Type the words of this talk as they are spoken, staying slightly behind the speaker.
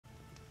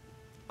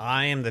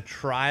I am the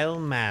trial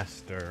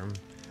master.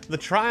 The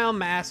trial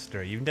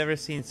master. You've never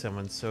seen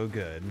someone so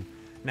good.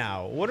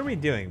 Now, what are we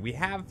doing? We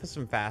have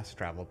some fast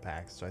travel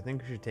packs, so I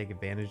think we should take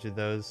advantage of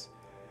those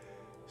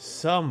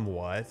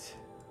somewhat.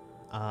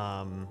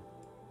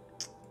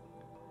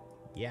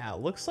 Yeah, it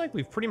looks like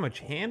we've pretty much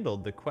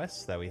handled the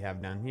quests that we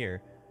have down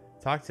here.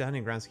 Talk to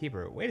Hunting Grounds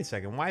Keeper. Wait a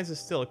second, why is this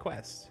still a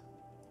quest?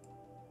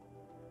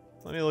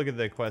 Let me look at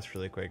the quest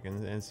really quick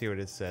and see what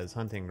it says.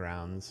 Hunting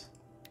Grounds.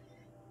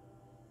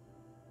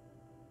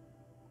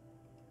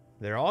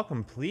 They're all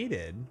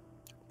completed.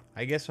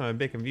 I guess I'm a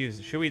bit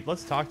confused.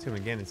 Let's talk to him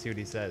again and see what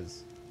he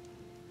says.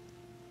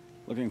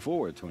 Looking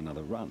forward to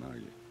another run, are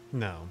you?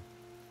 No.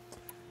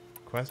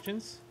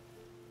 Questions?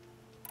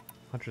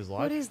 Hunter's Lodge?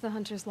 What is the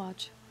Hunter's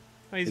Lodge?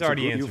 Oh, he's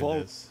already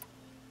answered this.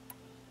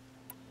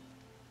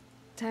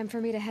 Time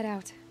for me to head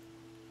out.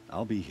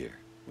 I'll be here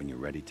when you're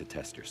ready to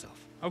test yourself.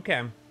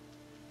 Okay.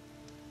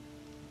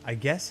 I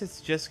guess it's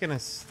just gonna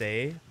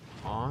stay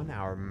on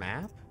our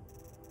map?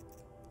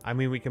 I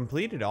mean, we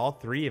completed all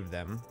 3 of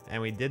them, and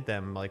we did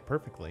them, like,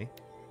 perfectly.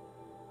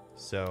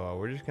 So,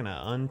 we're just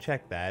gonna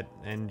uncheck that,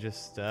 and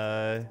just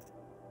kind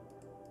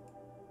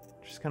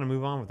of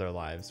move on with our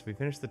lives. We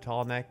finished the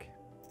tall neck.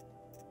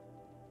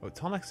 Oh,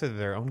 tall necks are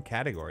their own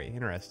category.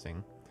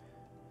 Interesting.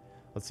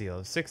 Let's see,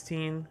 level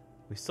 16.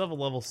 We still have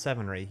a level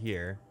 7 right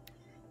here.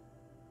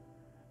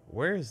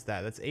 Where is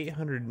that? That's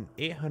 800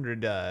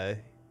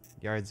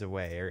 yards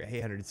away, or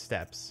 800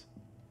 steps.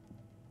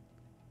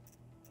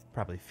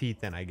 Probably feet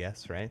then, I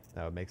guess, right?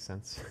 That would make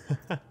sense.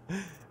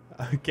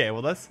 Okay,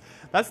 well that's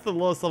the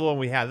lowest level one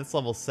we have. That's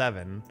level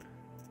 7.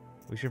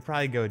 We should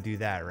probably go do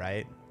that,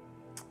 right?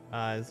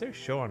 Is there a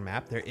show on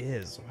map? There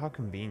is. How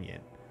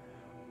convenient.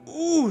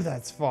 Ooh,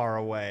 that's far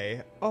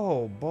away.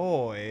 Oh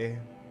boy.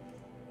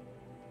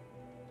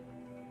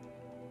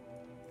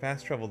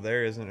 Fast travel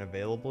there isn't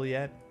available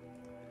yet.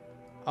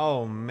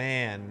 Oh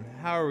man,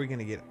 how are we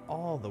gonna get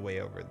all the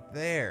way over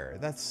there?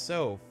 That's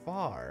so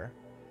far.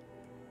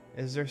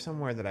 Is there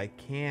somewhere that I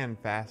can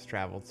fast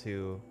travel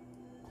to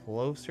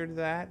closer to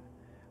that?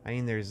 I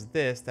mean, there's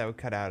this. That would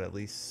cut out at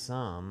least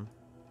some.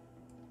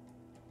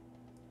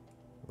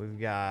 We've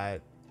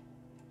got...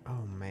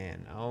 Oh,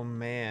 man. Oh,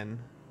 man.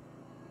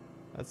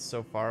 That's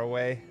so far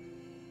away.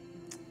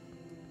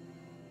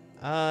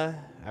 I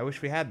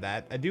wish we had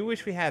that. I do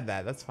wish we had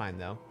that. That's fine,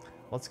 though.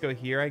 Let's go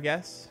here, I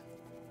guess.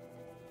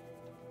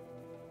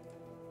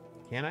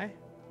 Can I?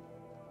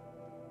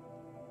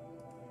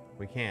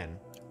 We can.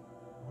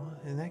 Well,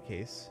 in that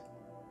case,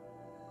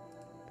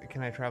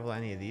 can I travel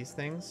any of these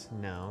things?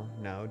 No,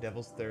 no.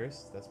 Devil's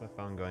Thirst. That's my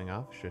phone going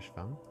off. Shush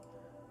phone.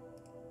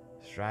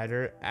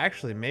 Strider.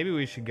 Actually, maybe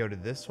we should go to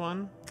this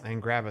one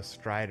and grab a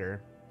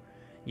Strider.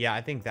 Yeah,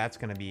 I think that's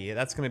gonna be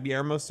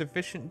our most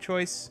efficient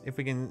choice if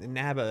we can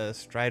nab a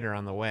Strider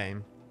on the way.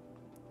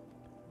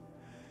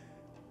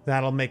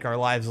 That'll make our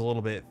lives a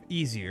little bit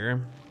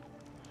easier.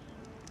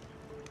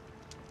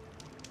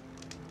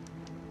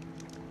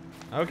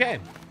 Okay.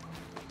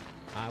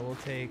 I will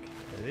take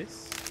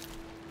this.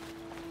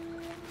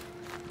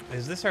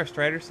 Is this our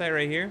Strider site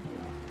right here?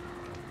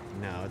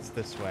 No, it's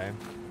this way.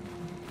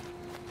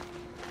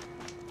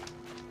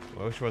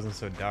 I wish it wasn't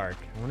so dark.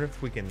 I wonder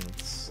if we can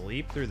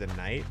sleep through the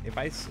night. If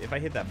I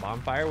hit that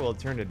bonfire, will it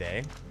turn to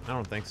day? I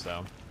don't think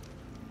so.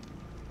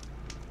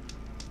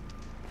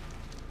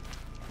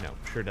 No,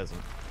 sure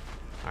doesn't.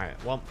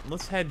 Alright, well,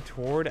 let's head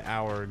toward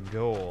our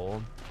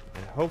goal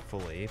and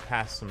hopefully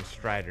pass some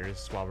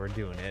Striders while we're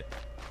doing it.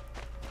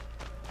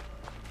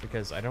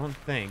 Because I don't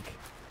think...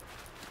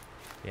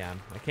 Yeah,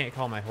 I can't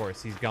call my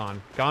horse. He's gone.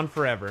 Gone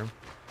forever.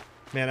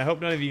 Man, I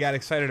hope none of you got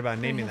excited about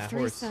naming that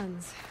horse. 3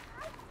 sons.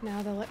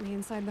 Now they'll let me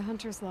inside the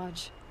Hunter's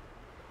Lodge.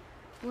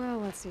 Well,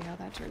 let's see how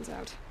that turns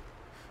out.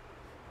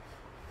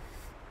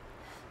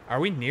 Are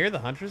we near the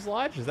Hunter's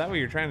Lodge? Is that what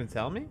you're trying to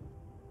tell me?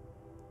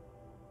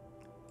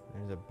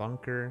 There's a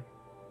bunker.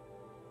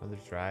 Other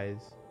tries.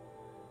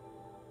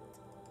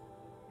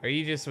 Are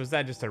you just... Was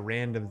that just a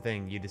random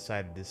thing you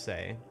decided to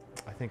say?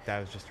 I think that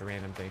was just a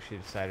random thing she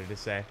decided to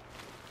say.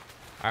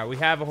 Alright, we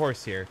have a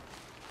horse here.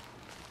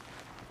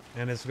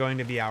 And it's going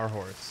to be our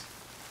horse.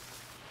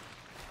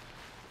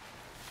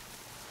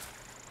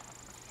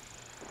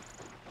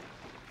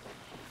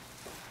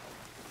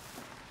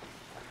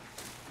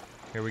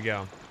 Here we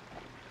go.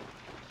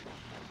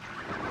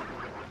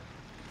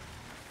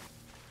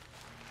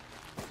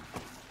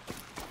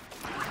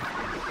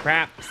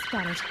 Crap.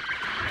 Spotted.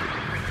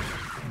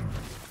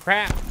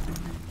 Crap.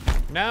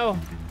 No.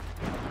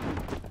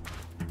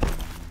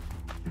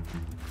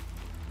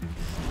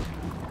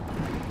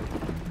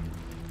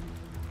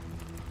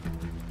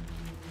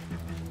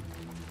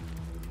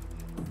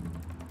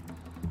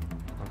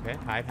 Okay,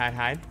 hide, hide,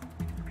 hide.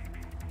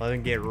 Let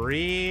them get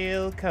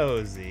real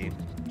cozy.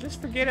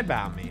 Just forget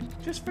about me.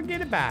 Just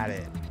forget about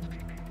it.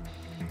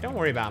 Don't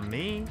worry about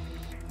me.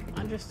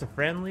 I'm just a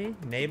friendly,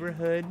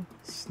 neighborhood,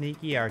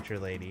 sneaky archer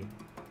lady.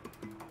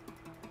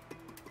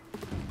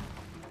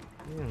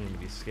 You don't need to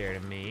be scared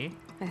of me.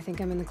 I think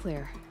I'm in the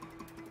clear.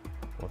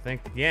 Well,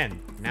 think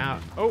again. Now,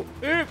 oh,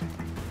 okay.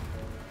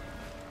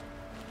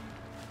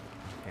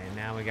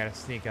 now we gotta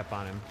sneak up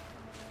on him.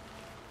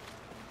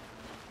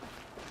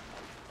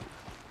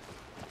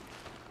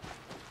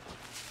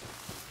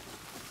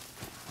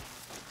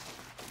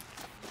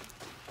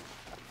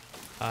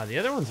 The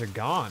other ones are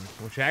gone,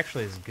 which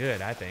actually is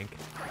good, I think.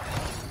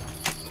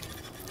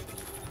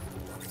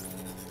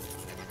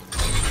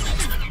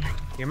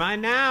 You're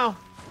mine now.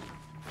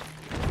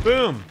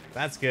 Boom.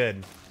 That's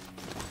good.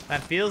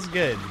 That feels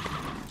good.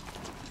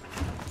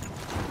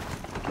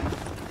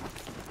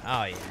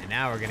 Oh yeah,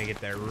 now we're gonna get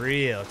there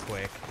real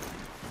quick.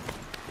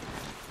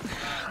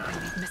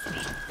 Miss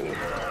me.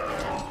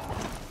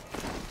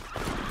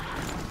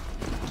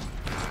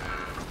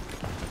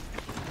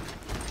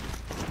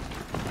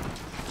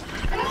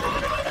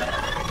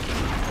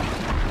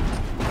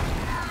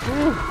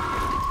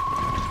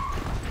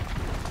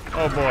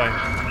 Oh boy.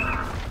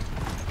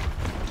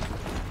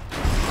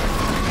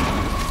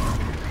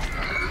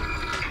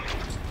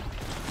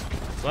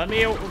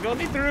 Let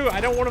me through. I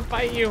don't want to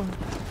fight you.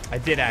 I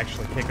did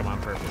actually kick him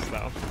on purpose,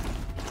 though.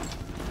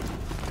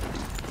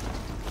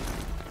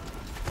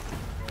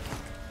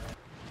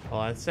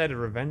 Well, I said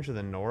Revenge of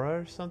the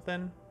Nora or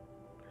something.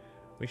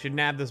 We should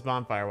nab this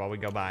bonfire while we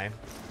go by.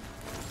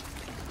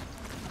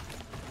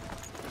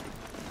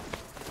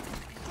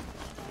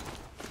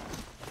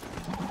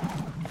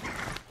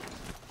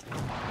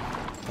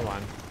 Hold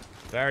on.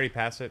 Did I already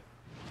pass it?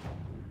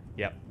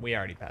 Yep, we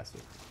already passed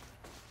it.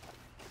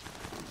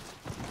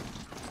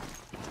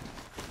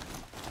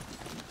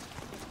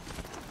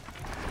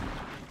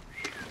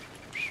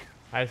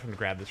 I just want to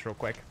grab this real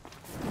quick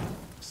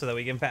so that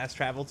we can fast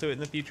travel to it in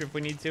the future if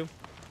we need to.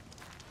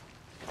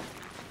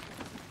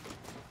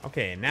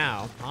 Okay,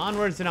 now,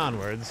 onwards and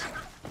onwards.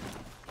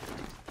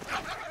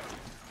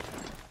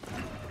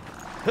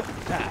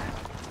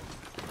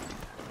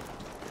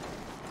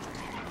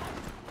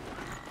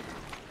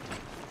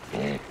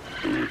 Being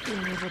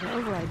able to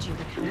override you.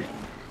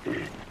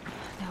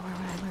 Now where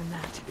would I learn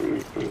that?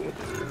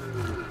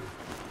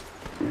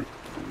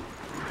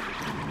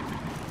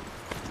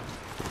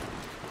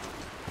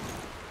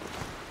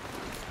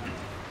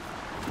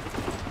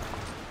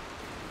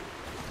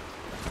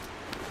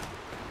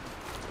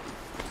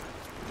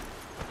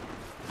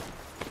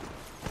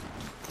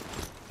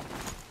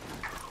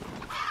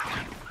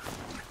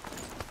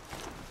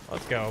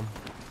 Let's go.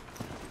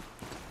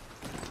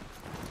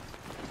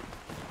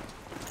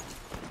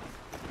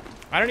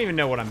 I don't even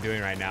know what I'm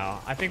doing right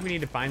now. I think we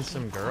need to find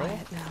some girl.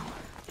 Quiet now.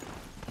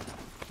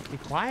 Be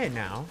quiet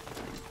now.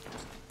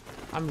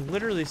 I'm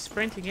literally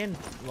sprinting in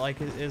like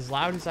as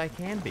loud as I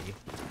can be.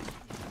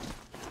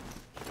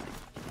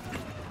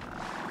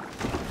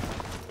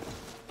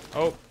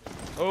 Oh,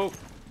 oh.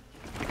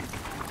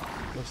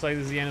 Looks like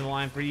this is the end of the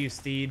line for you,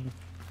 Steed.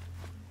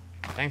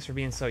 Thanks for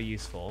being so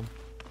useful.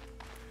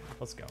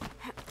 Let's go.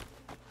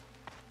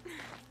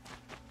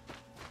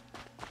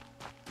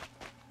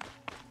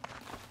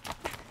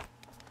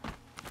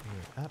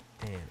 And up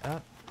and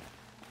up.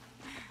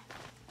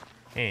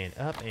 And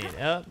up and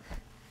up.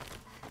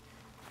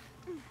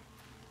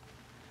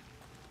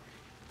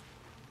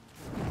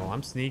 Oh,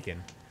 I'm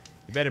sneaking.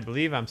 You better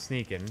believe I'm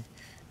sneaking.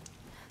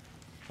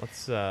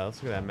 Let's look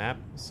at that map.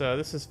 So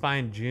this is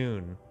Find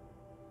June.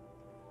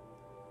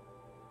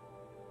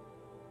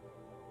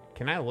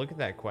 Can I look at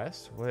that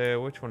quest?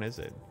 Which one is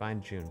it?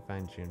 Find June,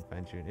 find June,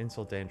 find June.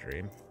 Insult to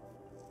injury.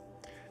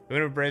 The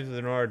winter braves of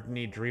the north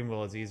need dream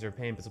will as easier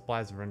pain, but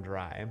supplies have run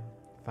dry.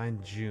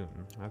 Find June.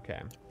 Okay.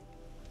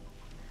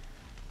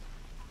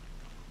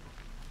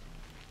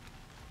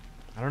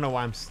 I don't know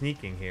why I'm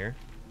sneaking here.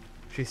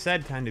 She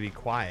said time to be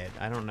quiet.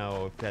 I don't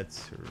know if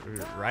that's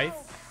right.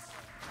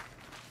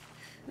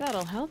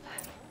 That'll help.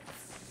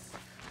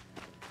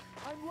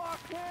 I'm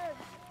locked in!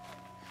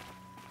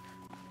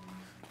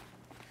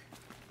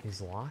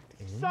 He's locked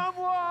in?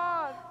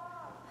 Someone!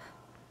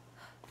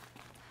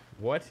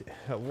 What?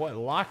 What?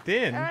 Locked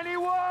in?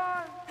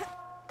 Anyone!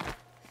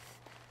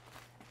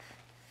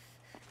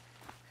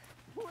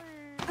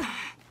 Please!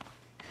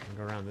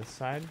 Go around this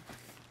side.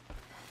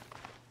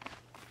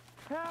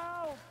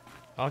 Help!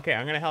 Okay,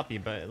 I'm gonna help you,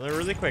 but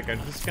really quick,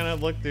 I'm just gonna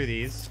look through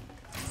these.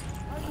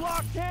 I'm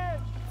locked in!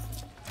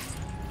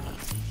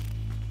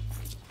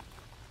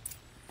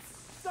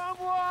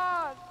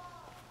 Someone!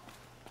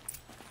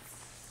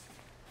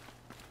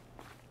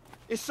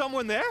 Is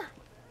someone there?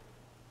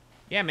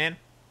 Yeah, man.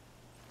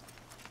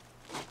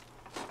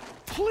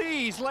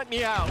 Please let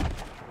me out!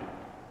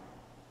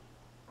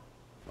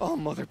 Oh,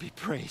 Mother be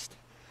praised.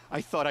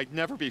 I thought I'd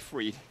never be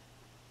freed.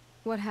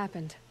 What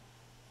happened?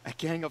 A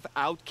gang of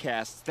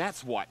outcasts,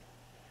 that's what.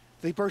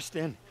 They burst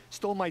in,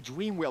 stole my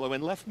dream willow,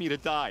 and left me to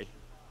die.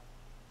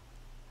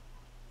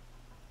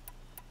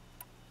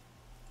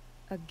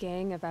 A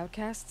gang of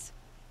outcasts?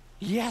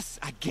 Yes,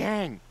 a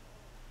gang.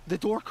 The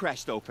door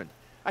crashed open.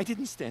 I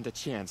didn't stand a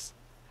chance.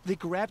 They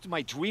grabbed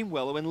my dream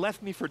willow and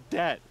left me for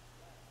dead.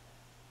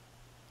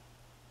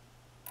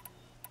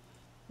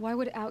 Why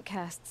would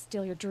outcasts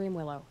steal your dream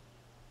willow?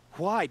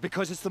 Why?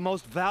 Because it's the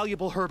most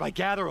valuable herb I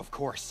gather, of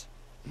course.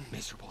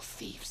 Miserable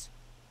thieves.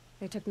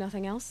 They took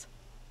nothing else?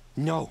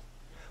 No.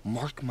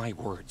 Mark my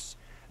words.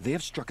 They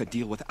have struck a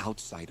deal with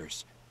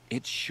outsiders.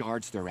 It's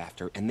shards they're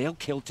after, and they'll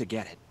kill to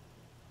get it.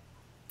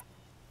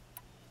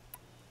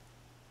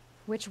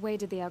 Which way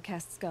did the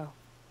outcasts go?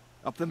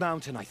 Up the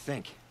mountain, I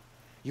think.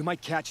 You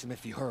might catch them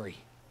if you hurry.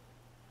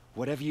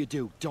 Whatever you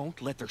do,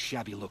 don't let their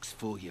shabby looks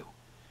fool you.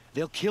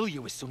 They'll kill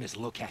you as soon as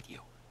look at you.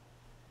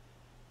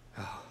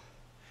 Oh,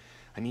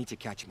 I need to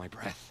catch my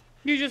breath.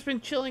 You've just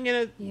been chilling in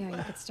a... Yeah,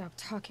 you could stop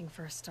talking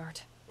for a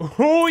start.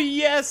 Oh,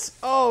 yes!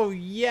 Oh,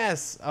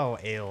 yes! Oh,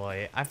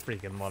 Aloy, I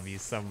freaking love you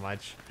so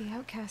much. The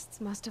outcasts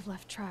must have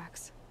left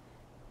tracks.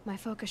 My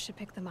focus should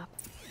pick them up.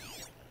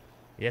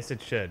 Yes,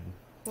 it should.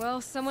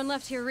 Well, someone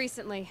left here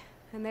recently,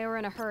 and they were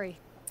in a hurry.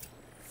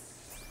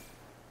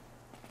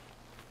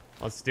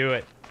 Let's do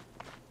it.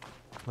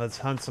 Let's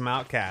hunt some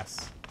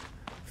outcasts.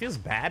 Feels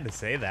bad to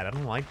say that. I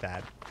don't like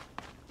that.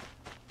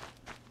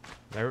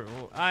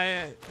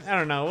 I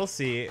don't know. We'll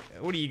see.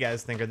 What do you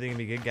guys think? Are they gonna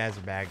be good guys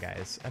or bad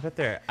guys? I bet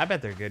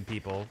they're good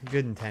people.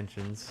 Good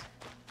intentions.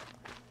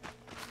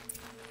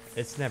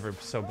 It's never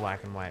so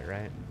black and white,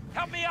 right?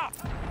 Help me up!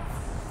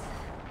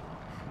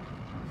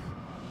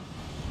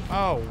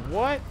 Oh,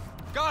 what?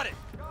 Got it!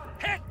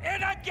 Hit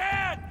it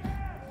again!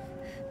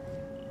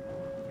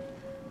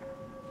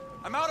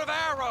 I'm out of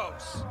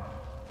arrows!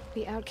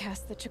 The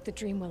outcasts that took the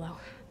Dream Willow,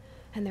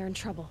 and they're in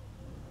trouble.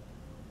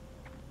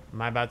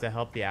 Am I about to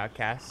help the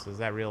outcasts? Is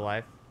that real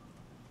life?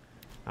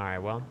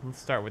 Alright, well, let's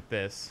start with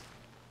this.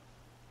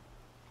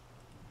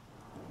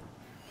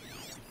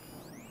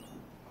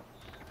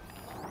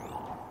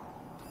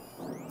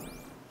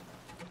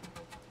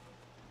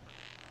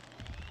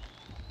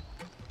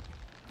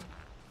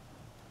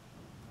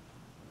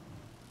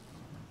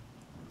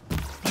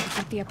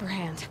 Get the upper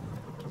hand.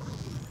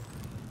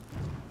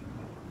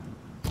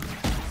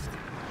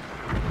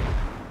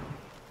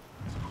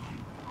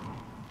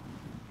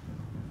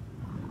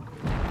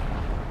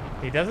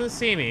 He doesn't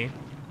see me.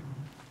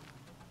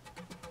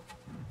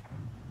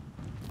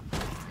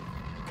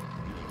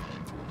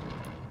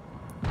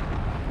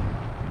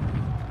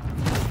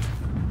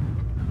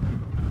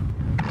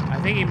 I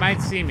think he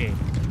might see me.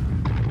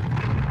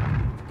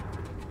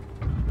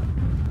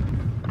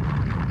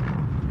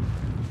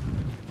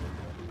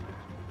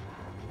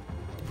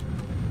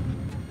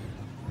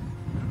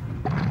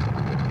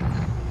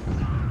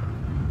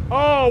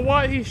 Oh,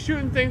 what? He's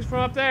shooting things from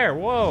up there.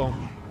 Whoa.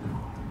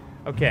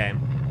 Okay.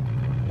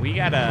 We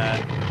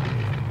gotta...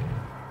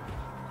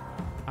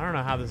 I don't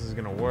know how this is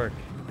gonna work.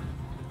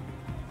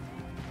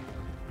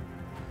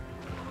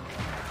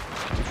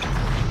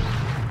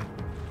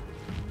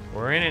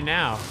 We're in it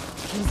now.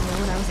 Easier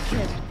when I was a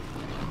kid.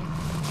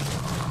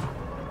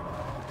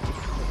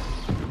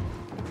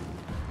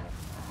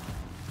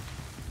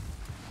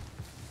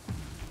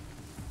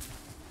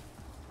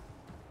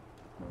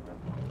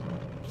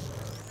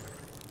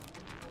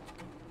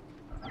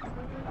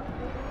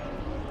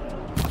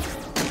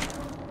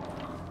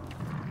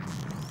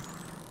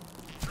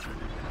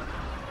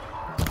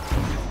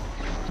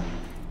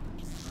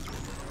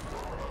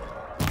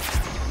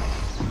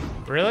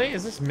 Really?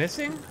 Is this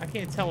missing? I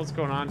can't tell what's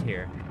going on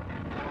here.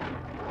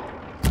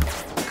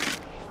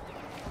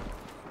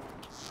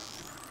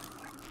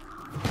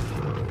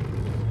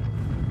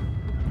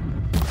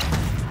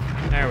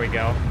 There we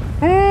go.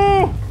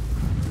 Ooh!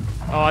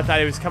 Oh, I thought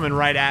he was coming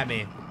right at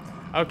me.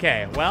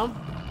 Okay, well,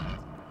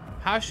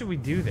 how should we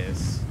do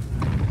this?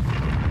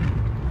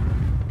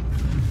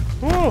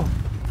 Ooh!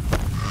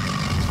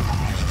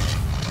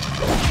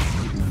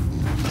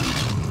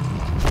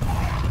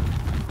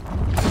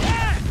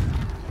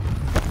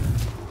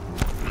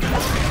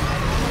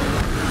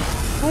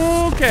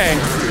 Okay.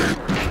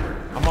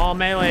 I'm all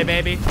melee,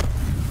 baby.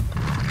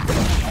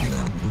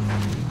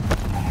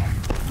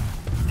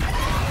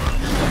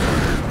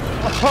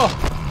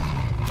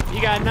 Oh, you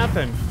got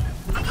nothing.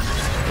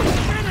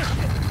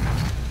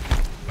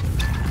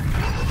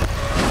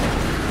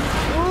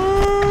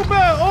 Ooh,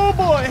 oh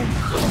boy.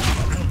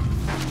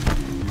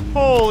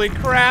 Holy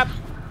crap.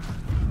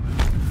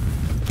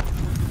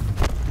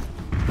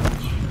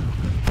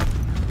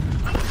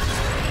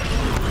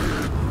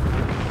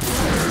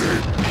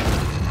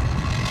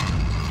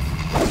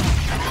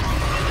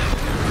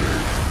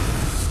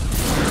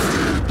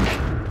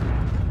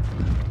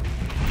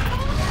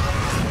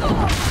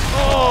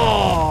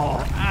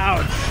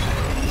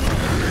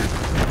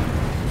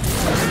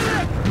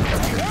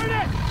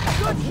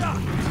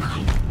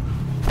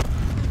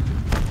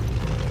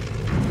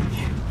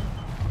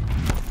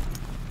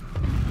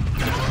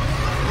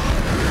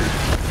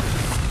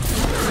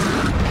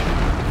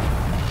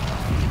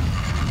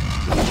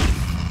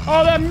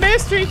 Oh, that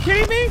missed! Are you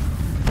kidding me?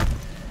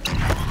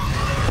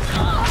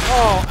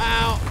 Oh,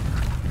 ow.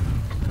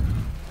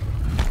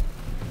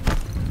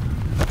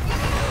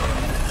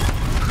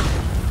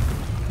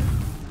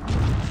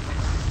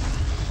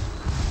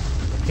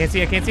 Can't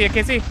see, I can't see, I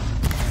can't see.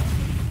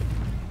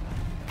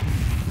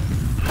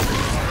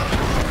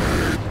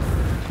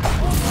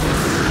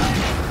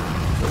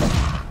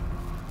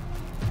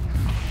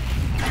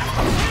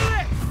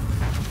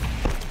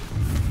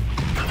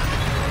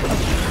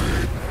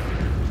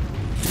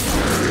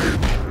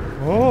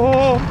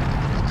 Oh!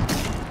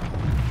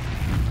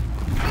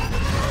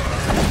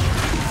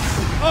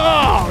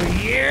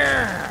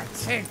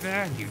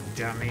 You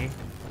dummy.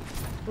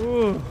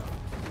 Ooh.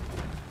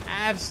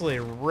 Absolutely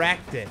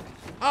wrecked it.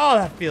 Oh,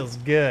 that feels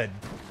good.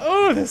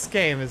 Oh, this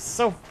game is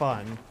so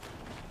fun.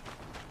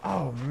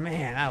 Oh,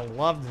 man, I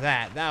loved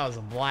that. That was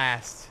a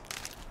blast.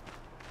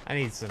 I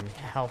need some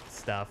health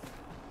stuff.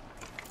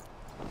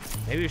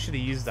 Maybe we should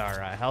have used our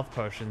health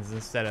potions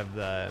instead of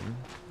the...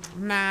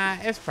 Nah,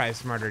 it's probably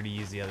smarter to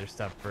use the other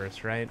stuff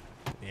first, right?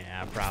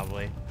 Yeah,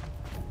 probably.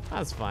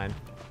 That's fine.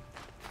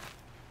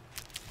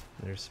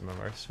 There's some of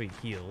our sweet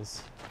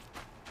heals.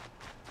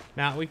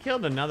 Now, we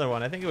killed another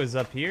one. I think it was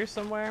up here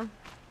somewhere.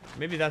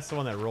 Maybe that's the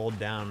one that rolled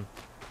down.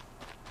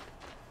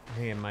 I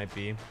think it might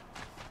be.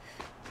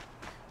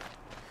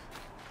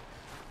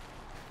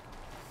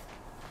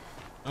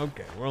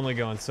 Okay, we're only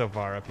going so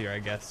far up here, I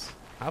guess.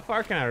 How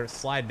far can I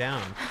slide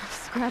down?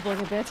 Scrabbling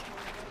a bit.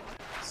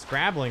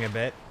 Scrabbling a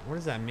bit? What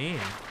does that mean?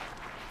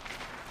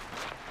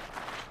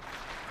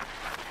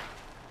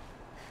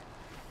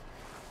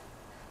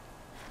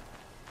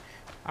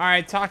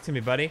 Alright, talk to me,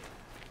 buddy.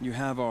 You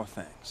have our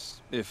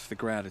thanks, if the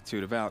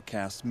gratitude of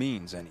outcasts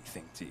means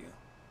anything to you.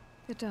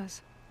 It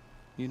does.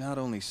 You not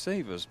only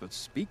save us, but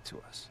speak to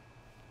us.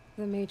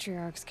 The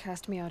matriarchs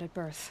cast me out at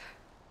birth.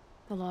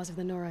 The laws of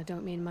the Nora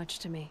don't mean much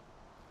to me.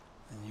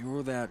 And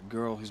you're that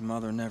girl whose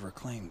mother never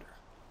claimed her.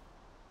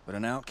 But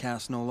an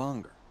outcast no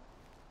longer.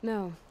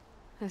 No.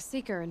 A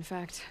seeker, in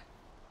fact.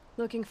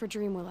 Looking for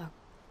Dreamwillow.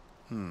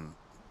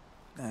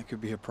 That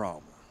could be a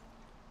problem.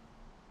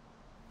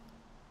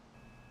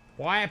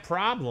 Why a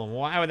problem?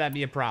 Why would that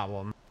be a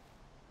problem?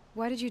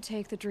 Why did you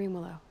take the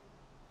Dreamwillow?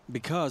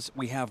 Because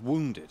we have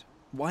wounded.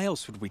 Why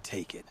else would we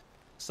take it?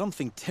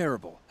 Something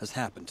terrible has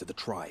happened to the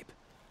tribe.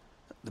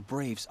 The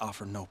Braves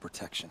offer no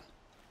protection.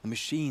 The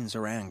machines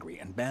are angry,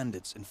 and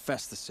bandits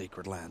infest the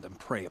sacred land and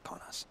prey upon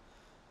us.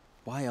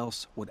 Why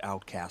else would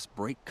outcasts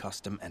break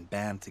custom and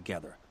band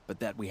together, but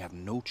that we have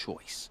no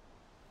choice?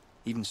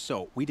 Even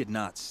so, we did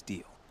not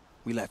steal.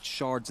 We left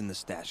shards in the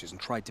stashes and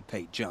tried to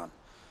pay John.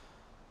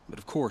 But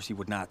of course he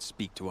would not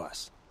speak to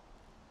us.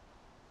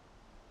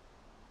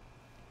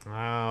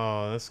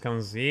 Oh, this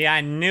comes... Yeah, I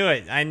knew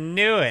it. I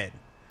knew it.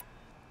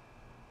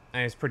 I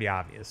mean, it's pretty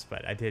obvious,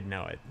 but I did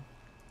know it.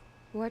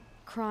 What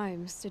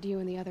crimes did you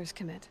and the others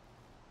commit?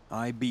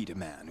 I beat a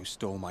man who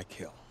stole my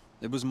kill.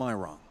 It was my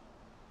wrong.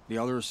 The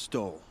others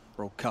stole,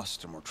 broke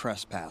custom, or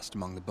trespassed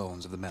among the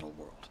bones of the metal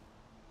world.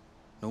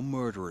 No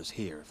murderers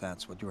here, if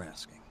that's what you're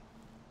asking.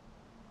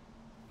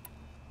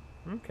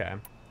 Okay.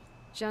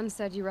 Jun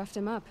said you roughed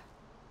him up.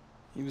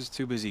 He was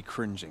too busy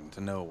cringing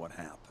to know what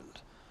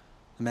happened.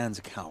 The man's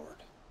a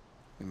coward.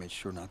 We made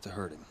sure not to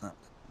hurt him, not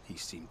that he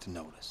seemed to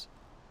notice.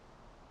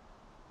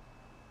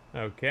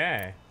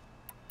 Okay.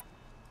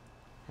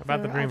 How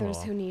about the There are others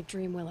Dreamwillow? who need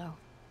Dreamwillow.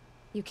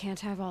 You can't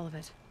have all of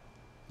it.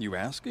 You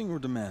asking or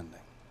demanding?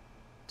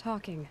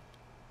 Talking.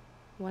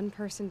 One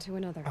person to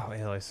another. Oh,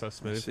 Aloy's so I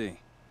smooth. see.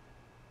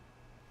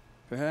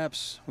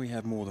 Perhaps we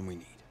have more than we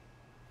need.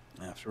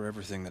 After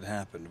everything that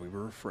happened, we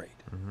were afraid.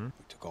 Mm-hmm.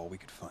 We took all we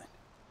could find.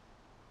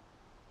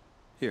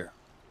 Here,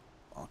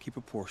 I'll keep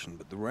a portion,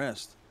 but the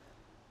rest...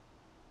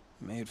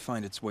 may it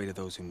find its way to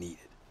those who need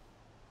it.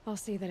 I'll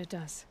see that it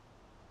does.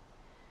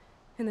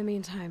 In the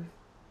meantime,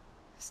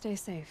 stay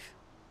safe.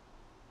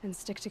 And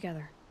stick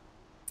together.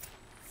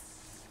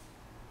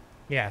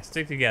 Yeah,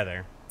 stick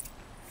together.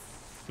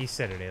 He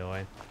said it,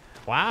 Aloy.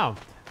 Wow.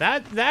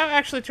 That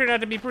actually turned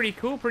out to be pretty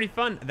cool, pretty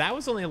fun. That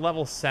was only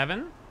level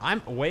 7.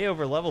 I'm way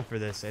over leveled for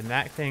this, and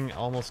that thing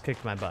almost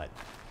kicked my butt.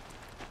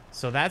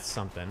 So that's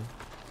something.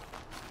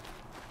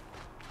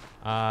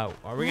 Are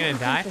we gonna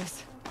die?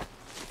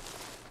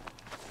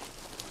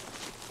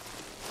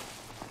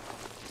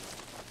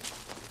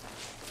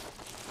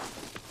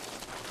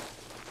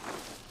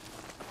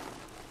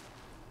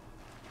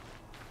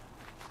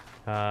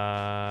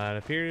 It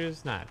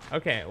appears not.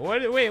 Okay,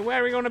 wait, why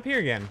are we going up here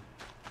again?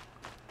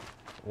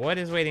 What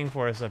is waiting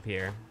for us up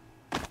here?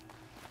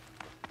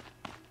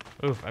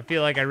 Oof, I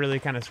feel like I really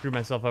kind of screwed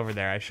myself over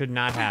there. I should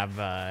not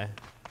have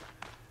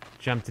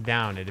jumped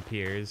down, it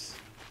appears.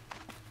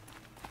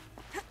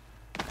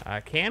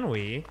 Can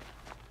we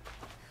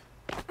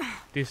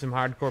do some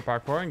hardcore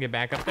parkour and get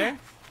back up there?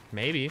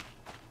 Maybe.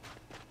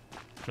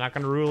 I'm not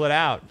gonna rule it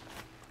out.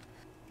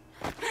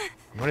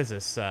 What is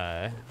this,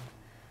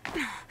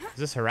 is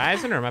this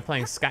Horizon, or am I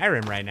playing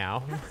Skyrim right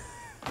now?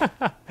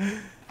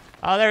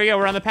 Oh, there we go.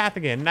 We're on the path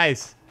again.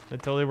 Nice.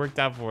 That totally worked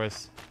out for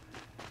us.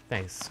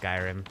 Thanks,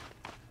 Skyrim.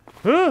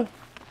 All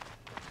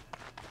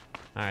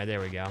right, there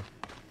we go.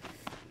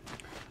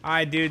 All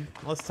right, dude.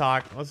 Let's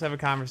talk. Let's have a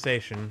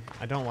conversation.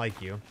 I don't like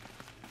you.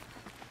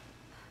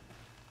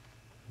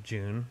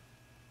 June.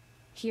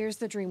 Here's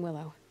the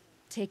Dreamwillow.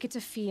 Take it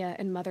to Fia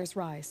and Mother's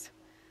Rise.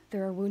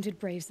 There are wounded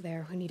Braves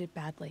there who need it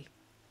badly.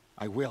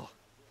 I will.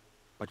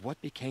 But what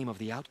became of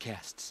the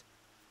outcasts?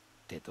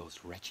 Did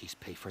those wretches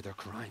pay for their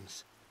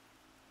crimes?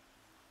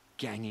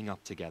 Ganging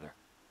up together,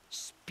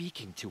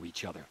 speaking to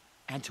each other,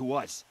 and to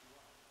us.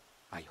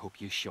 I hope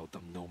you showed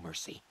them no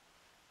mercy.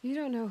 You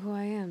don't know who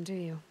I am, do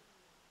you?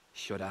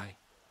 Should I?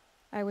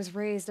 I was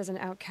raised as an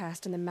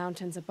outcast in the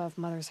mountains above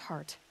Mother's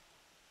Heart.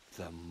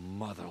 The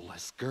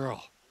motherless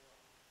girl.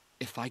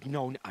 If I'd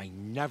known, I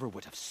never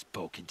would have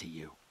spoken to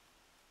you.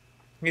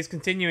 He's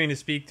continuing to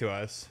speak to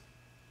us.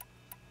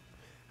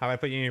 How I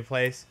put you in your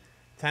place.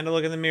 Time to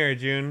look in the mirror,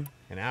 June.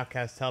 An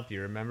outcast helped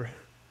you, remember?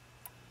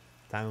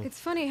 Time. It's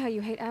funny how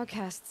you hate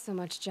outcasts so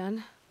much,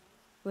 Jen.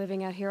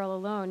 Living out here all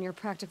alone, you're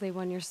practically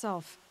one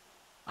yourself.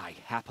 I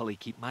happily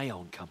keep my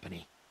own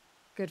company.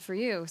 Good for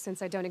you,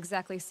 since I don't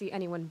exactly see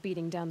anyone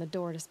beating down the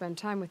door to spend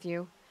time with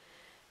you.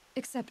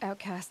 Except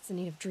outcasts in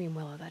need of Dream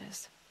Willow, that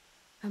is.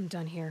 I'm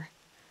done here.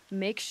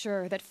 Make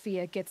sure that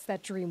Fia gets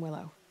that Dream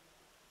Willow,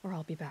 or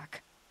I'll be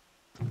back.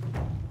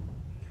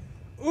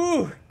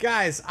 Ooh,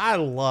 guys, I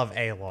love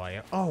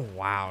Aloy. Oh,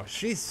 wow.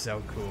 She's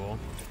so cool.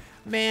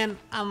 Man,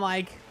 I'm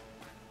like,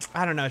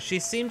 I don't know. She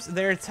seems,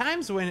 there are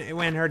times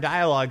when her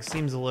dialogue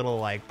seems a little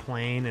like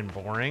plain and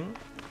boring.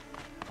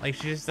 Like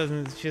she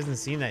doesn't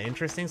seem that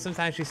interesting.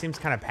 Sometimes she seems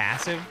kind of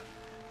passive,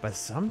 but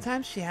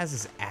sometimes she has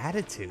this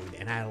attitude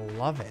and I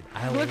love it.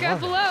 Look out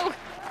below.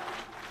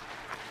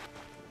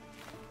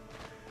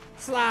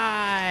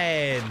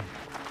 Slide.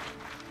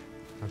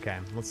 Okay,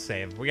 let's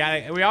save. We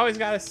always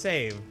gotta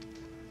save.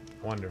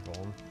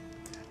 Wonderful.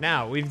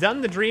 Now, we've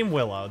done the Dream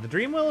Willow. The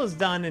Dream Willow's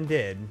done and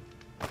did.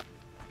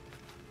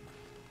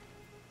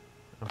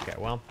 Okay,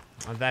 well,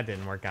 that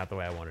didn't work out the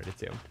way I wanted it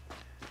to.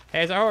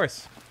 Hey, it's our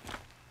horse.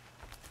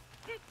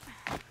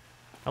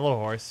 Hello,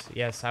 horse.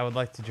 Yes, I would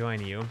like to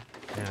join you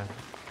in a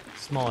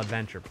small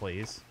adventure,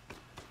 please.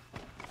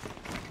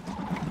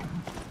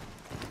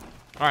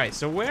 Alright,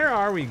 so where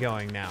are we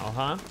going now,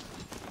 huh?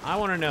 I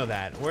want to know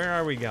that. Where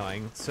are we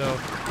going? So,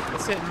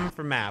 let's hit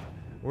for map.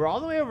 We're all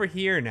the way over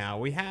here now.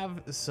 We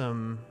have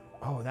some...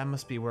 Oh, that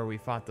must be where we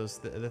fought those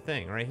the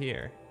thing, right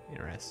here.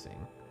 Interesting.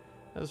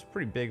 That was a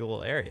pretty big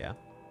little area.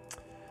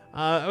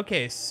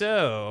 Okay,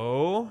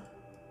 so...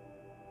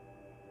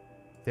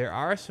 There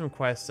are some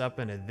quests up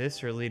in a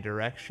this-early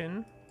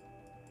direction.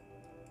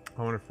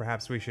 I wonder if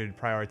perhaps we should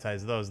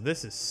prioritize those.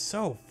 This is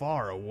so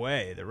far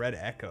away, the Red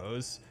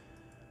Echoes.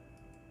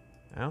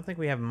 I don't think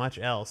we have much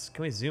else.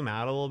 Can we zoom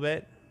out a little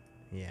bit?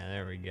 Yeah,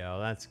 there we go.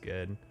 That's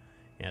good.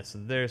 Yeah, so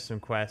there's some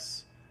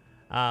quests.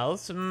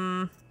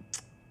 Okay,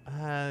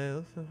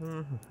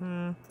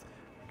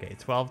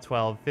 12,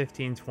 12,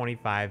 15,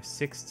 25,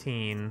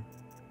 16,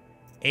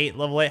 8,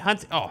 level 8.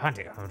 Hunting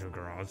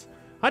Grounds.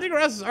 Hunting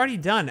Grounds is already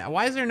done.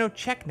 Why is there no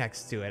check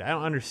next to it? I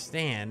don't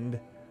understand.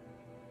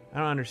 I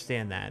don't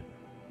understand that.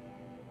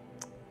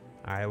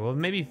 Alright, well,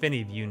 maybe if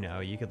any of you know,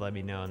 you could let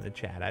me know in the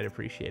chat. I'd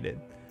appreciate it.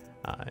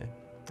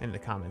 In the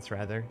comments,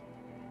 rather.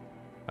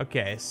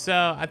 Okay,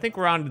 so I think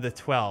we're on to the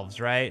 12s,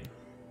 right?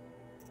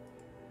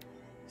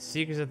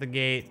 Seekers at the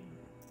gate.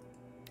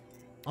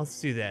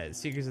 Let's do that.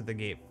 Seekers at the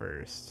gate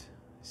first.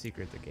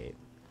 Seeker at the gate.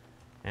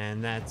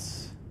 And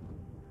that's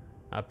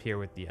up here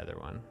with the other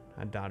one.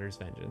 A Daughter's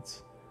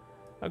Vengeance.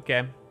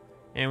 Okay.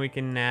 And we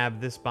can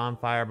nab this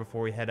bonfire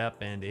before we head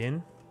up and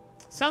in.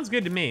 Sounds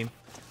good to me.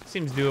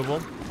 Seems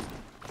doable.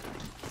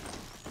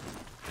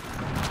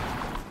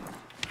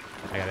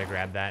 I gotta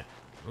grab that.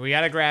 We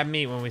gotta grab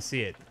meat when we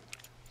see it.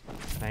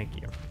 Thank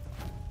you.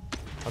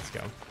 Let's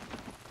go.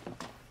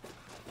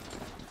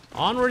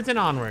 Onwards and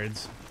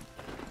onwards.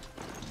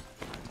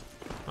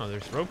 Oh,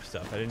 there's rope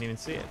stuff. I didn't even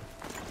see it.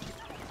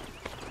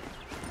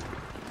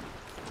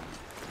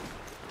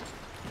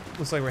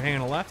 Looks like we're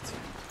hanging a left.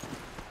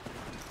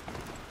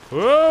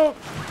 Whoa!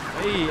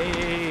 Hey, hey,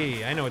 hey,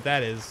 hey. I know what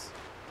that is.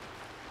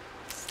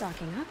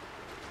 Stocking up?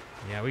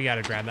 Yeah, we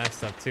gotta grab that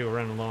stuff too. We're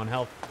running low on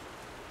health.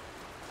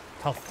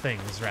 Health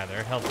things,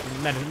 rather.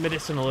 Health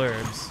medicinal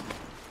herbs.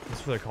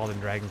 That's what they're called in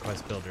Dragon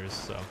Quest Builders,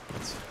 so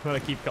that's what I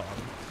keep calling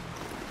them.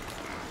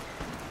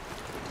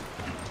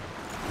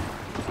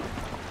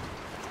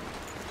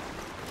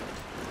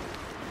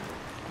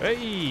 Hey,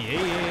 hey,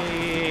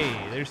 hey,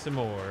 hey, there's some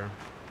more.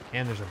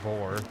 And there's a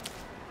boar.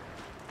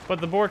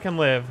 But the boar can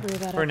live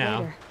for now.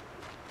 Later.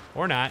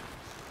 Or not.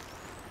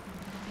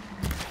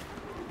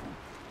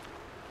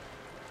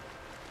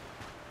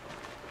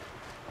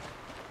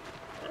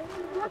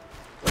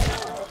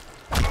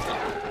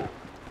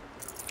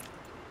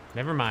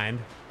 Never mind.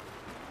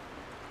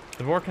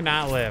 The boar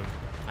cannot live.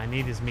 I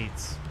need his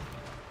meats.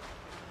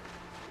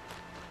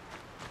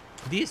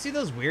 Do you see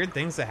those weird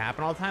things that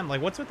happen all the time?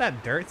 Like, what's with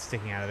that dirt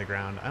sticking out of the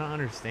ground? I don't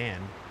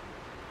understand.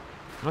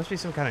 Must be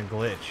some kind of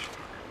glitch.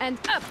 And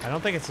up! I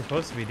don't think it's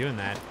supposed to be doing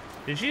that.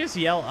 Did she just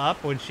yell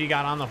up when she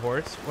got on the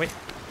horse? Wait,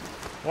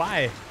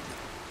 why?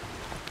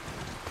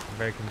 I'm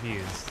very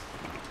confused.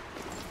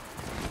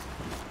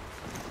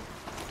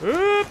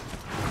 Oop!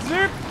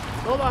 Zip!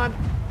 Hold on.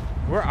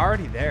 We're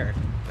already there.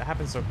 That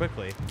happened so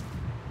quickly.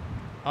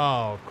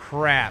 Oh,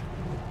 crap.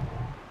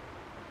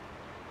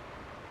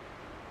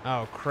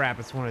 Oh, crap.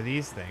 It's one of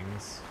these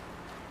things.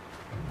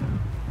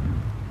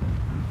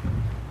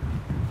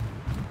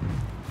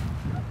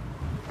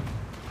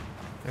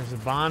 There's a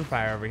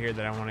bonfire over here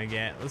that I want to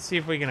get. Let's see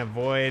if we can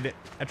avoid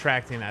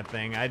attracting that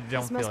thing. I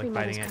don't feel like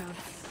fighting it. Crowd.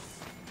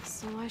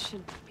 So I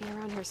should be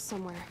around here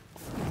somewhere.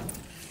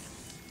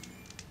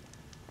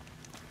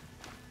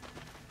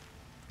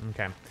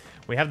 Okay.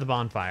 We have the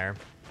bonfire.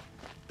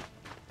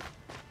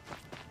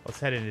 Let's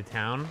head into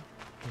town.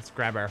 Let's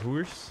grab our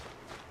horse.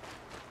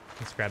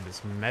 Let's grab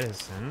this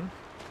medicine.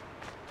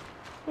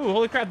 Ooh,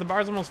 holy crap, the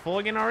bar's almost full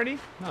again already?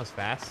 That was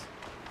fast.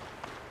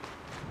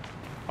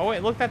 Oh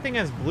wait, look, that thing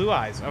has blue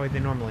eyes. Oh wait, they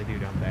normally do,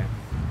 don't they?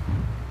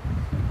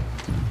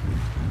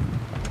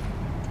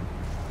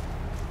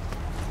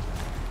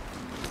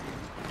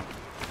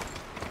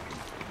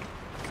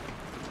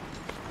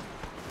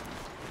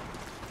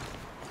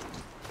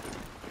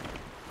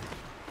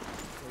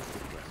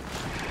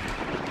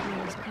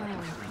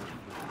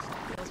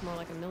 Feels more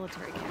like a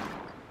military camp.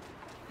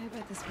 I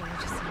bet this village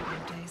has seen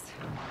better days.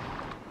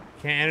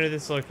 Can't enter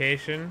this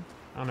location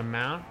on a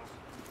mount.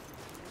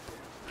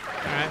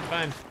 Alright,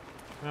 fine.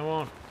 I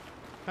won't.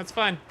 That's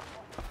fine.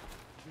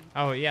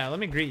 Oh yeah, let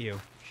me greet you.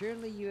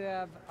 Surely you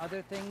have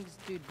other things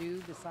to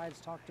do besides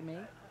talk to me?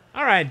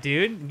 Alright,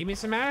 dude. Give me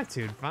some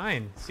attitude.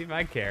 Fine. See if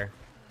I care.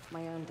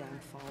 My own damn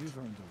fault. You've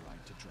earned the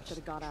right to dress. Should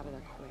have got out of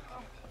there quick.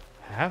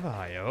 Have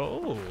I?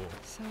 Oh.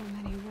 So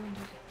many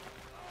wounded.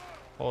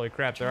 Holy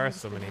crap, there are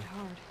so Trying to many. spin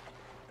it hard.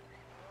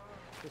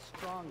 The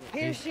strongest.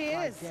 Here she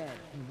lie is. dead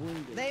and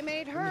wounded. They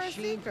made her a Machines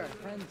seeker. are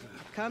frenzied.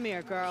 Come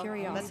here, girl.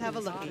 Curiosity Let's have a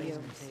look at is you.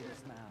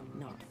 Potatoes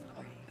now. Not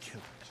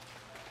afraid.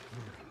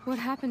 What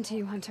happened to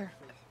you, Hunter?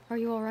 Are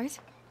you all right?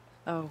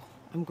 Oh,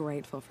 I'm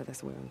grateful for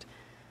this wound.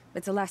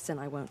 It's a lesson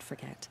I won't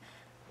forget.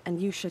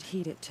 And you should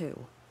heed it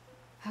too.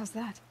 How's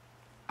that?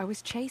 I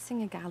was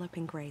chasing a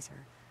galloping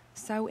grazer,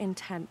 so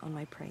intent on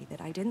my prey that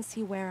I didn't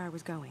see where I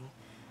was going.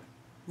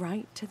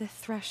 Right to the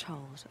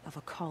threshold of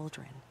a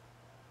cauldron.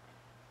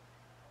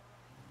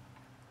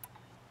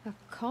 A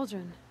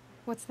cauldron?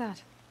 What's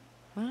that?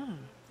 Ah,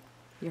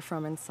 you're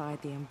from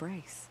inside the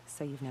embrace,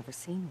 so you've never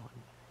seen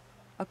one.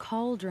 A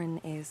cauldron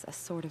is a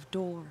sort of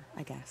door,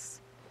 I guess.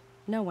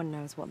 No one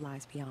knows what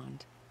lies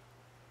beyond.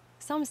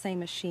 Some say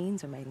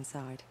machines are made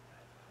inside.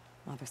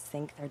 Others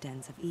think they're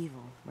dens of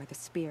evil, where the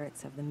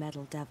spirits of the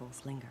metal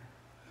devils linger.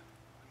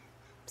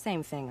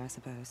 Same thing, I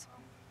suppose.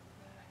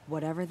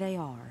 Whatever they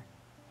are,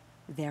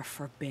 they're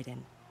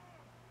forbidden.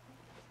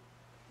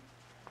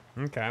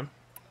 Okay.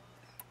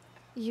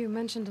 You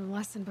mentioned a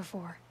lesson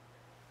before.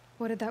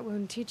 What did that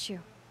wound teach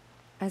you?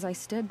 As I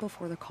stood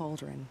before the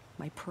cauldron,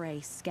 my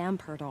prey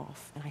scampered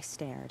off, and I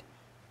stared,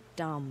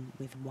 dumb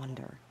with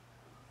wonder.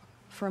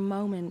 For a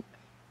moment,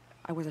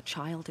 I was a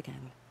child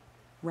again,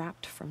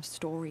 wrapped from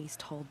stories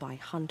told by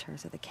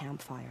hunters at the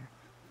campfire.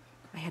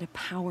 I had a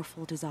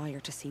powerful desire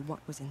to see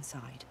what was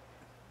inside.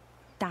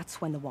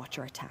 That's when the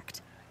Watcher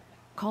attacked.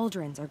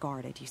 Cauldrons are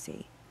guarded, you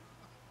see.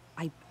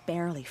 I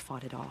barely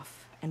fought it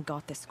off, and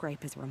got the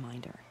scrape as a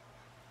reminder.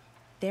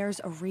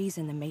 There's a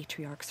reason the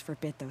matriarchs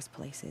forbid those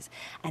places,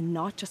 and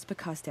not just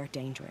because they're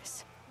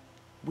dangerous.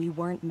 We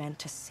weren't meant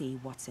to see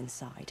what's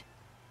inside.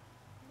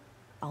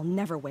 I'll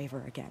never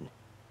waver again.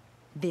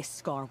 This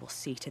scar will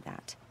see to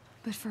that.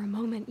 But for a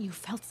moment you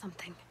felt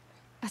something.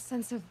 A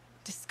sense of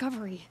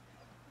discovery.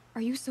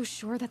 Are you so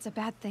sure that's a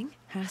bad thing?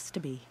 Has to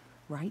be,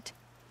 right?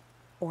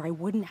 Or I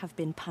wouldn't have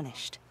been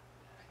punished.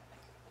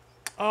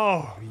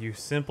 Oh, you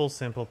simple,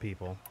 simple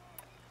people.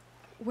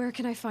 Where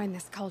can I find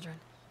this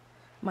cauldron?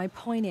 My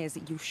point is,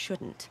 you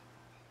shouldn't.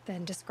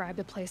 Then describe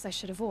the place I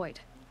should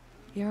avoid.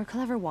 You're a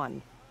clever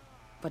one.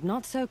 But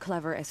not so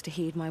clever as to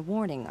heed my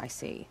warning, I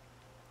see.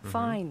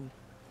 Fine.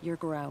 You're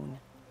grown.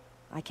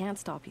 I can't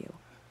stop you.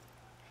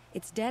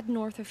 It's dead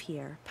north of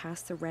here,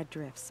 past the red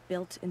drifts,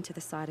 built into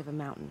the side of a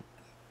mountain.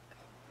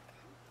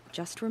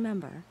 Just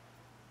remember,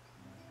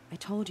 I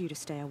told you to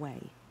stay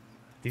away.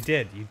 You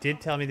did. You did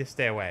tell me to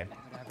stay away.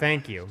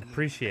 Thank you.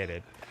 Appreciate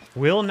it.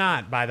 Will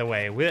not, by the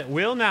way.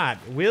 Will not.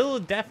 Will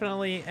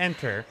definitely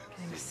enter.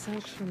 Getting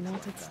soaked from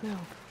melted snow.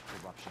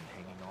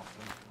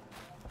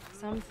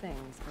 Some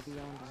things are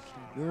beyond our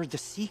ken. You're the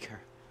Seeker.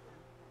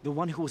 The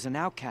one who was an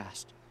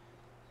outcast.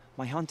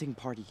 My hunting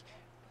party.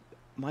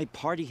 My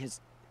party has...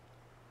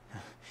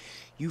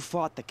 You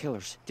fought the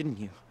killers, didn't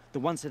you? The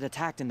ones that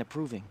attacked in the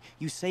Proving.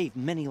 You saved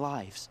many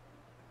lives.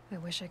 I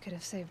wish I could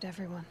have saved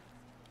everyone.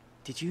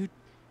 Did you...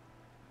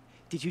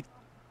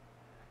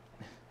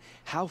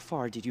 How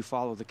far did you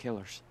follow the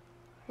killers?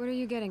 What are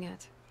you getting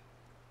at?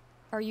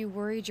 Are you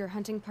worried your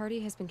hunting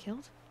party has been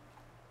killed?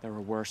 There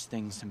are worse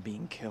things than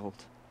being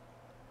killed.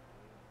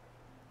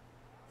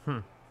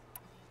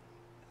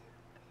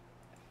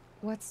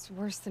 What's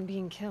worse than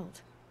being killed?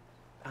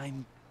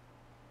 I'm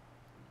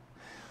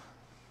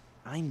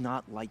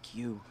not like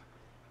you.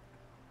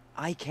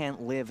 I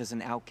can't live as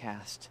an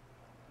outcast.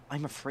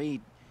 I'm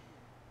afraid...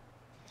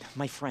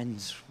 My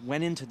friends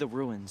went into the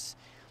ruins.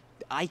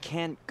 I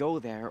can't go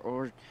there,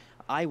 or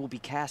I will be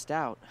cast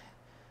out.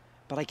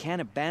 But I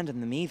can't abandon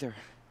them either.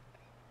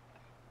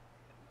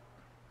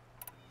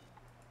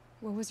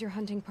 What was your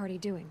hunting party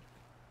doing?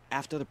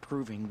 After the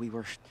Proving, we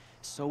were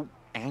so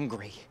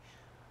angry.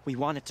 We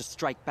wanted to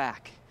strike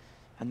back.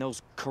 And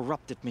those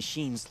corrupted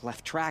machines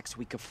left tracks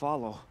we could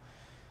follow.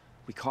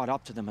 We caught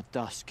up to them at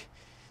dusk.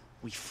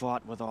 We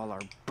fought with all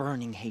our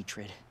burning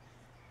hatred.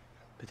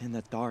 But in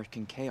the dark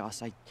and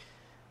chaos, I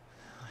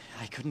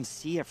couldn't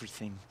see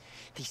everything.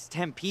 They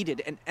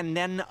stampeded, and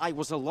then I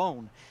was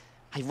alone.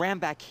 I ran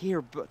back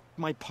here, but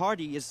my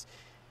party is...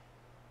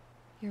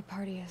 Your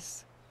party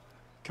is...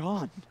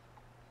 gone.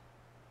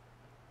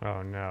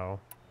 Oh no.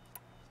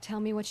 Tell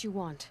me what you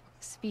want.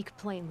 Speak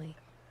plainly.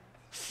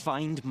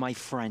 Find my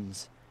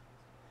friends.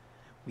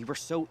 We were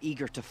so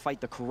eager to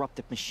fight the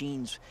corrupted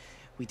machines,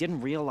 we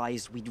didn't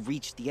realize we'd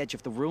reached the edge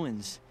of the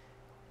ruins.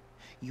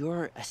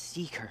 You're a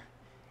seeker.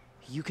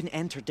 You can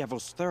enter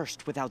Devil's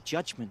Thirst without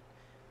judgment.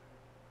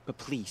 But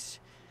please,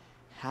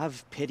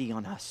 have pity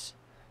on us.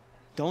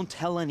 Don't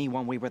tell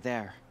anyone we were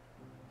there.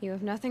 You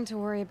have nothing to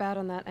worry about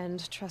on that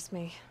end, trust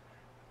me.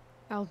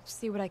 I'll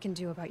see what I can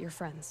do about your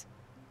friends.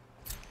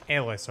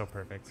 Aloy's so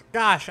perfect.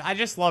 Gosh, I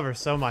just love her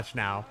so much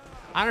now.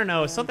 I don't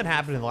know, something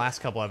happened in the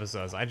last couple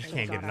episodes. I just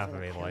can't get enough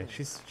of Aloy.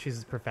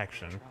 She's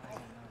perfection.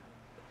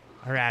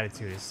 Her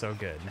attitude is so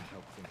good.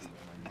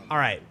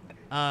 Alright.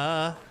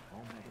 Hello.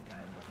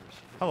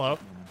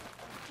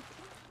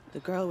 The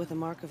girl with the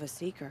mark of a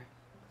seeker.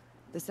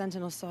 The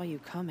Sentinel saw you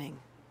coming.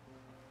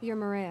 You're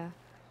Maria.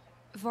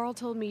 Varl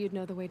told me you'd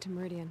know the way to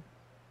Meridian.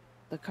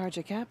 The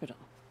Karja capital.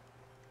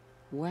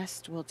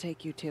 West will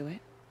take you to it,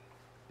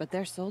 but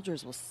their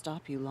soldiers will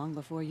stop you long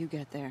before you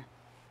get there.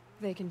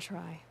 They can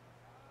try.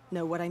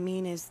 No, what I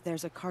mean is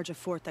there's a Karja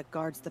fort that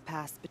guards the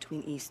pass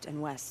between East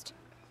and West.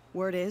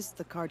 Word is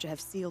the Karja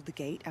have sealed the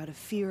gate out of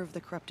fear of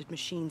the corrupted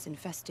machines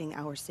infesting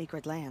our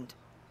sacred land.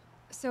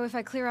 So if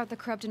I clear out the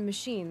corrupted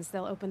machines,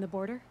 they'll open the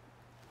border?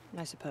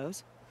 I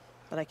suppose.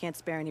 But I can't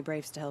spare any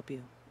braves to help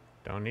you.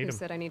 Don't need Who him.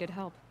 said I needed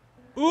help?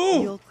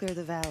 Ooh! You'll clear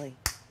the valley,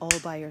 all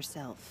by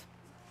yourself.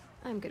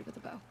 I'm good with a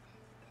bow.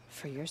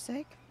 For your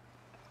sake?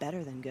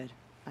 Better than good,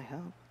 I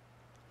hope.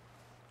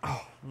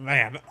 Oh,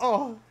 man.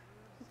 Oh.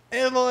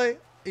 Aloy,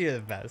 you're the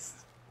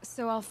best.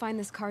 So I'll find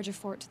this Karja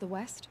fort to the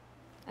west?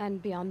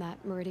 And beyond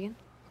that, Meridian?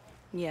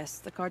 Yes,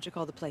 the Karja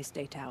call the place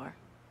Day Tower.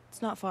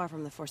 It's not far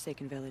from the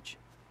Forsaken Village.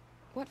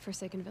 What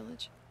Forsaken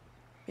Village?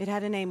 It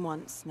had a name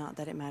once, not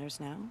that it matters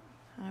now.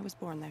 I was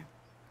born there.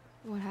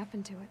 What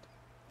happened to it?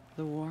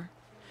 The war.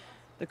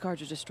 The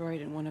Karja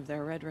destroyed in one of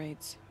their red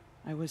raids.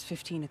 I was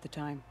 15 at the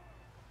time.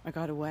 I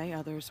got away,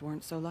 others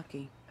weren't so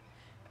lucky.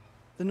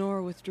 The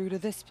Nora withdrew to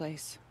this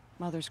place,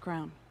 Mother's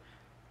Crown.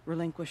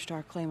 Relinquished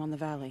our claim on the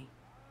valley.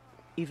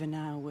 Even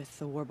now, with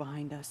the war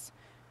behind us,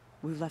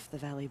 we've left the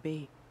valley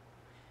be.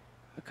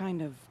 A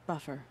kind of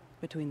buffer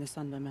between the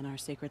Sundom and our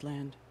sacred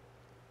land.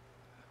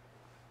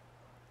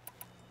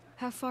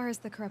 How far has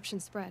the corruption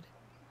spread?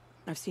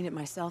 I've seen it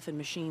myself in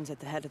machines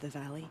at the head of the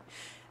valley,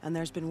 and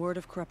there's been word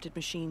of corrupted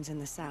machines in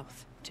the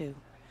south, too.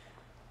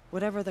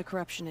 Whatever the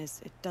corruption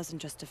is, it doesn't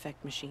just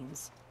affect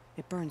machines.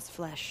 It burns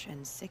flesh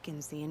and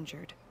sickens the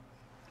injured.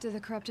 Do the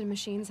corrupted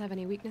machines have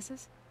any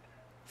weaknesses?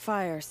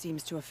 Fire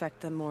seems to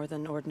affect them more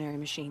than ordinary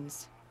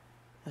machines.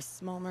 A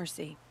small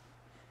mercy.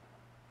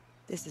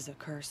 This is a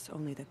curse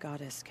only the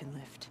goddess can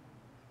lift.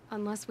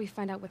 Unless we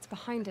find out what's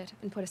behind it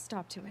and put a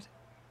stop to it.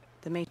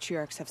 The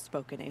matriarchs have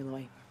spoken,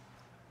 Aloy.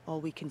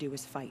 All we can do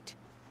is fight.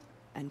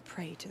 And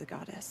pray to the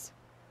goddess.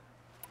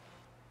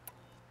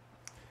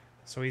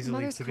 So easily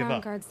Mother's to give Crown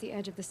up. guards the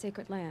edge of the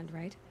sacred land,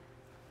 right?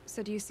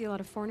 So do you see a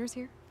lot of foreigners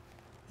here?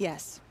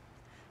 Yes.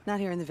 Not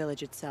here in the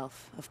village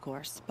itself, of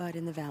course, but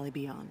in the valley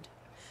beyond.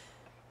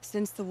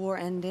 Since the war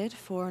ended,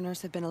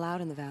 foreigners have been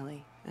allowed in the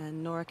valley,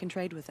 and Nora can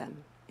trade with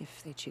them,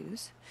 if they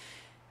choose.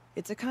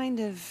 It's a kind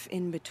of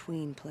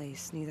in-between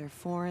place, neither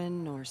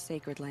foreign nor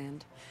sacred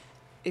land.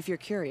 If you're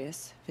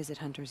curious, visit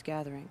Hunter's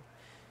Gathering.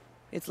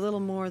 It's little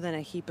more than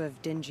a heap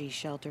of dingy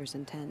shelters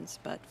and tents,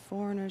 but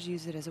foreigners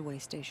use it as a way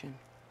station.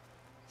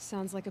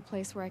 Sounds like a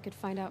place where I could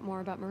find out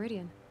more about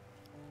Meridian.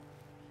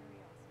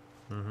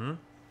 Mm-hmm.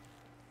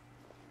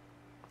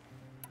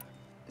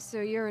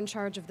 So you're in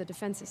charge of the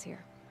defenses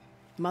here?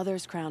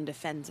 Mother's Crown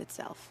defends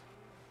itself.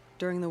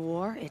 During the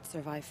war, it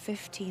survived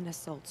 15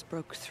 assaults,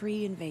 broke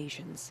 3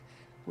 invasions.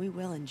 We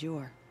will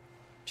endure.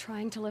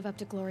 Trying to live up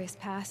to glorious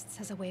pasts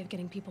has a way of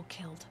getting people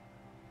killed.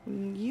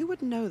 You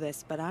wouldn't know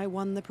this, but I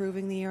won the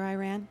proving the year I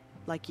ran.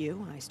 Like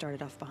you, I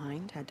started off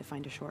behind, had to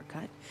find a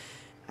shortcut.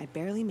 I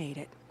barely made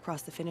it,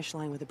 crossed the finish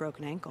line with a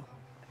broken ankle.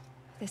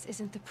 This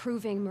isn't the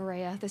proving,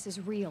 Maria. This is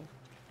real.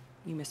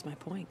 You missed my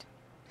point.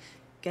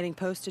 Getting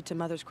posted to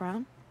Mother's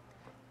Crown?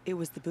 It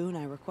was the boon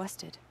I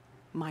requested.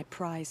 My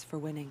prize for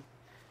winning.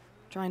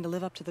 Trying to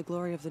live up to the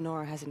glory of the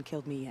Nora hasn't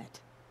killed me yet.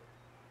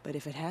 But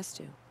if it has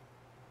to,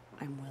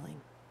 I'm willing.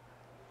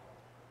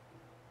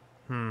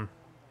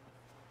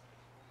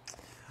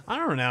 I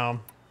don't know.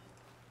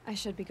 I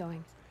should be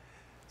going.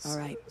 All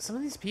right. Some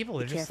of these people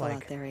are Be just careful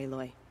like... out there,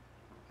 Aloy.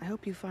 I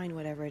hope you find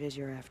whatever it is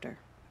you're after.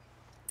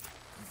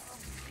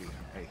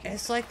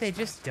 It's like they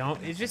just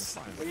don't. It's just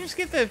you just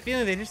get the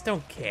feeling they just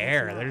don't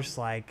care. They're just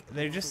like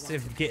they're just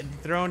getting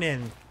thrown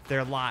in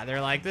their lot.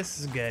 They're like, this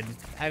is good.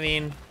 I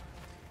mean,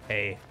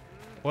 hey,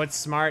 what's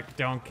smart?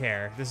 Don't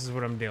care. This is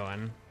what I'm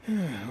doing.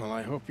 Well,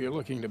 I hope you're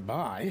looking to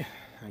buy.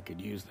 I could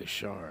use the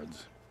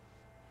shards.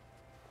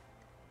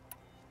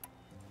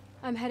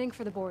 I'm heading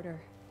for the border.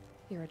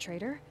 You're a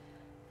trader?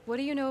 What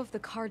do you know of the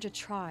Karja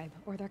tribe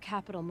or their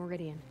capital,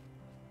 Meridian?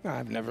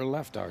 I've never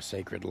left our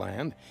sacred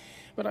land,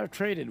 but I've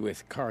traded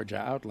with Karja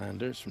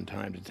outlanders from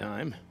time to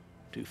time.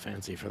 Too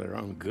fancy for their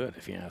own good,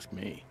 if you ask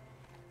me.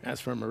 As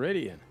for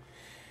Meridian,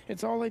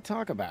 it's all they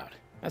talk about.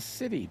 A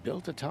city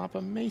built atop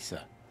a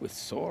mesa with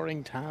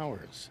soaring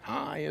towers,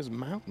 high as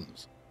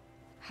mountains.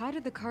 How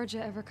did the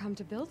Karja ever come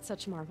to build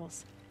such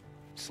marvels?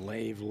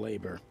 Slave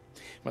labor.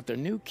 But their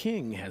new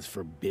king has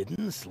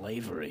forbidden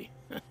slavery.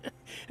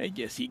 I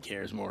guess he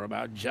cares more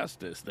about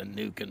justice than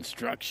new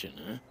construction,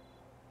 huh?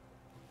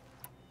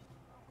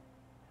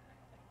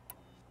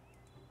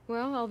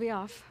 Well, I'll be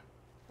off.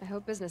 I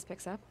hope business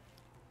picks up.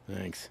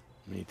 Thanks.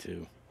 Me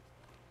too.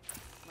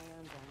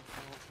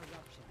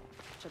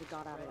 Should have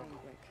got out of there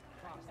quick.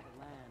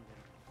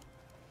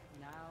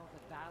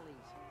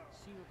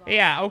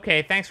 Yeah,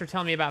 okay, thanks for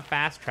telling me about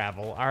fast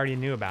travel. I already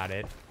knew about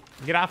it.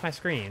 Get off my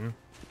screen.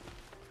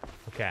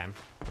 Okay,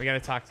 we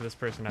gotta talk to this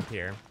person up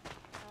here.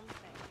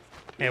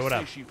 Hey, what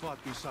up? She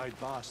fought beside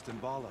Bast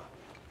and Bala.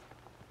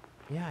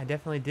 Yeah, I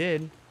definitely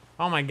did.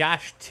 Oh my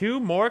gosh, 2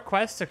 more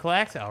quests to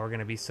collect? Oh, we're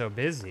gonna be so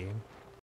busy.